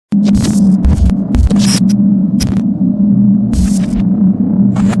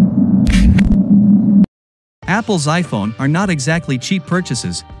Apple's iPhone are not exactly cheap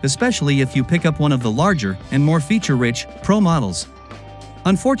purchases, especially if you pick up one of the larger and more feature-rich Pro models.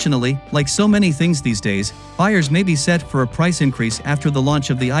 Unfortunately, like so many things these days, buyers may be set for a price increase after the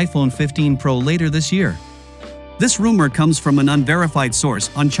launch of the iPhone 15 Pro later this year. This rumor comes from an unverified source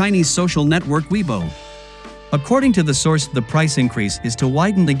on Chinese social network Weibo. According to the source, the price increase is to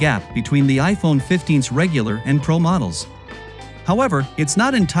widen the gap between the iPhone 15's regular and Pro models. However, it's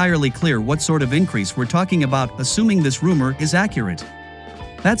not entirely clear what sort of increase we're talking about, assuming this rumor is accurate.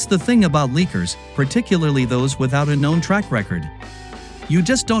 That's the thing about leakers, particularly those without a known track record. You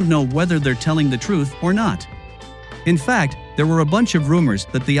just don't know whether they're telling the truth or not. In fact, there were a bunch of rumors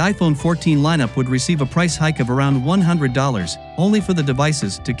that the iPhone 14 lineup would receive a price hike of around $100, only for the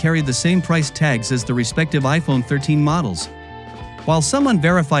devices to carry the same price tags as the respective iPhone 13 models. While some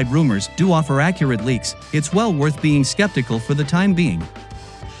unverified rumors do offer accurate leaks, it's well worth being skeptical for the time being.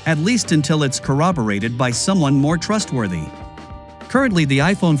 At least until it's corroborated by someone more trustworthy. Currently, the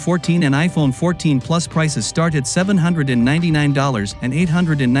iPhone 14 and iPhone 14 Plus prices start at $799 and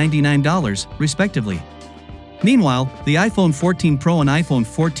 $899, respectively. Meanwhile, the iPhone 14 Pro and iPhone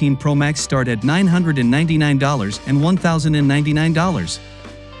 14 Pro Max start at $999 and $1,099.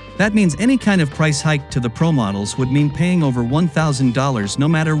 That means any kind of price hike to the Pro models would mean paying over $1,000 no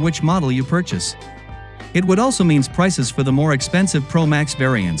matter which model you purchase. It would also mean prices for the more expensive Pro Max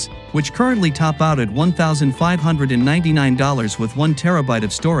variants, which currently top out at $1,599 with 1 terabyte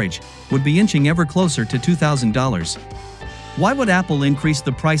of storage, would be inching ever closer to $2,000. Why would Apple increase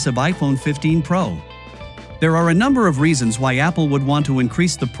the price of iPhone 15 Pro? There are a number of reasons why Apple would want to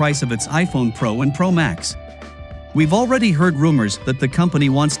increase the price of its iPhone Pro and Pro Max. We've already heard rumors that the company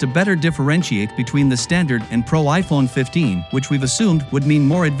wants to better differentiate between the standard and Pro iPhone 15, which we've assumed would mean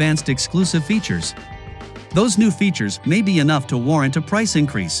more advanced exclusive features. Those new features may be enough to warrant a price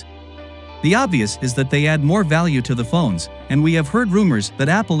increase. The obvious is that they add more value to the phones, and we have heard rumors that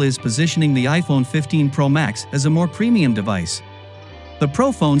Apple is positioning the iPhone 15 Pro Max as a more premium device. The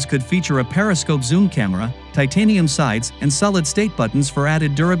Pro phones could feature a periscope zoom camera, titanium sides, and solid-state buttons for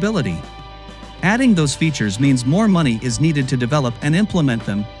added durability. Adding those features means more money is needed to develop and implement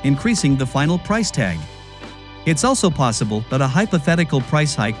them, increasing the final price tag. It's also possible that a hypothetical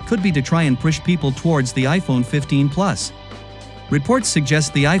price hike could be to try and push people towards the iPhone 15 Plus. Reports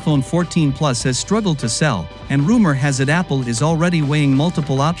suggest the iPhone 14 Plus has struggled to sell, and rumor has it Apple is already weighing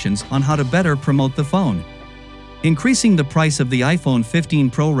multiple options on how to better promote the phone. Increasing the price of the iPhone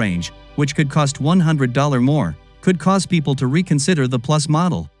 15 Pro range, which could cost $100 more, could cause people to reconsider the Plus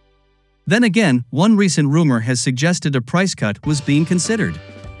model. Then again, one recent rumor has suggested a price cut was being considered.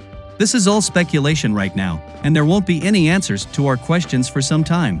 This is all speculation right now, and there won't be any answers to our questions for some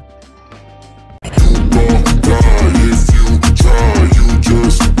time.